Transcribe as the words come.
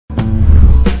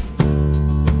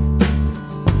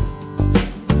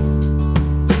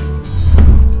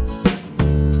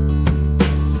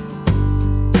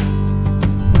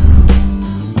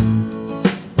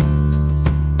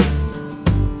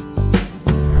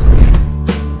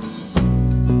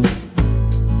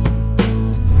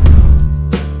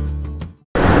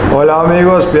Hola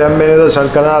amigos, bienvenidos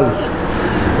al canal.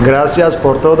 Gracias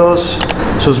por todos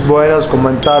sus buenos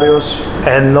comentarios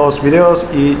en los videos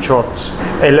y shorts.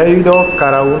 He leído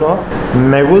cada uno.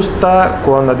 Me gusta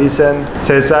cuando dicen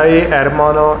Sezai,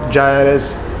 hermano, ya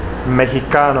eres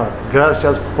mexicano.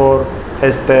 Gracias por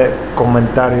este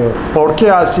comentario, porque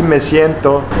así me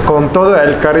siento con todo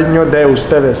el cariño de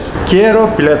ustedes. Quiero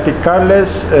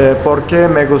platicarles por qué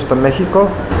me gusta México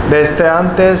desde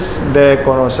antes de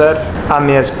conocer a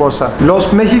mi esposa.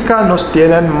 Los mexicanos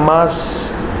tienen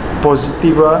más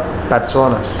positiva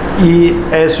personas y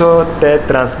eso te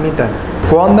transmiten.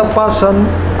 Cuando pasan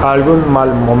algún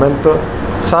mal momento,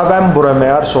 saben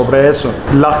bromear sobre eso.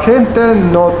 La gente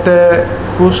no te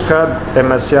juzga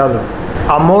demasiado.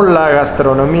 Amo la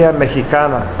gastronomía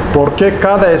mexicana porque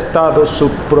cada estado su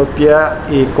propia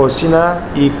cocina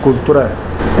y cultura.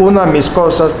 Una de mis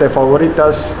cosas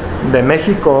favoritas de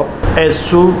México es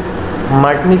su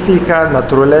magnífica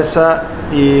naturaleza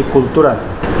y cultura.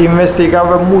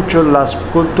 Investigaba mucho las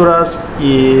culturas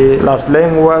y las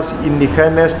lenguas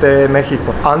indígenas de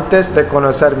México antes de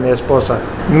conocer a mi esposa.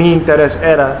 Mi interés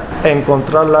era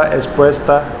encontrar la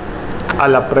respuesta a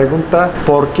la pregunta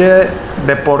por qué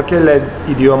el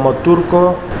idioma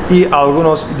turco y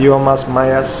algunos idiomas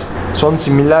mayas son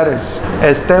similares.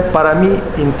 Para mí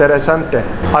interesante.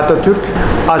 Atatürk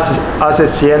hace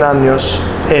 100 años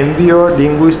envió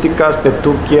lingüísticas de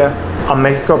Turquía a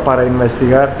México para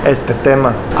investigar este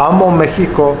tema. Amo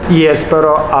México y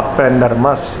espero aprender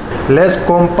más. Les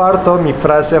comparto mi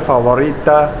frase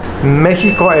favorita: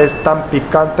 México es tan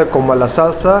picante como la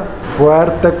salsa,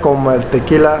 fuerte como el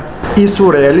tequila y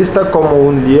surrealista como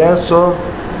un lienzo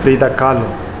Frida Kahlo.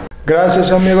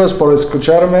 Gracias amigos por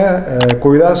escucharme.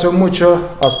 Cuídense mucho.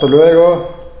 Hasta luego.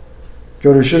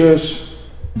 Görüşürüz.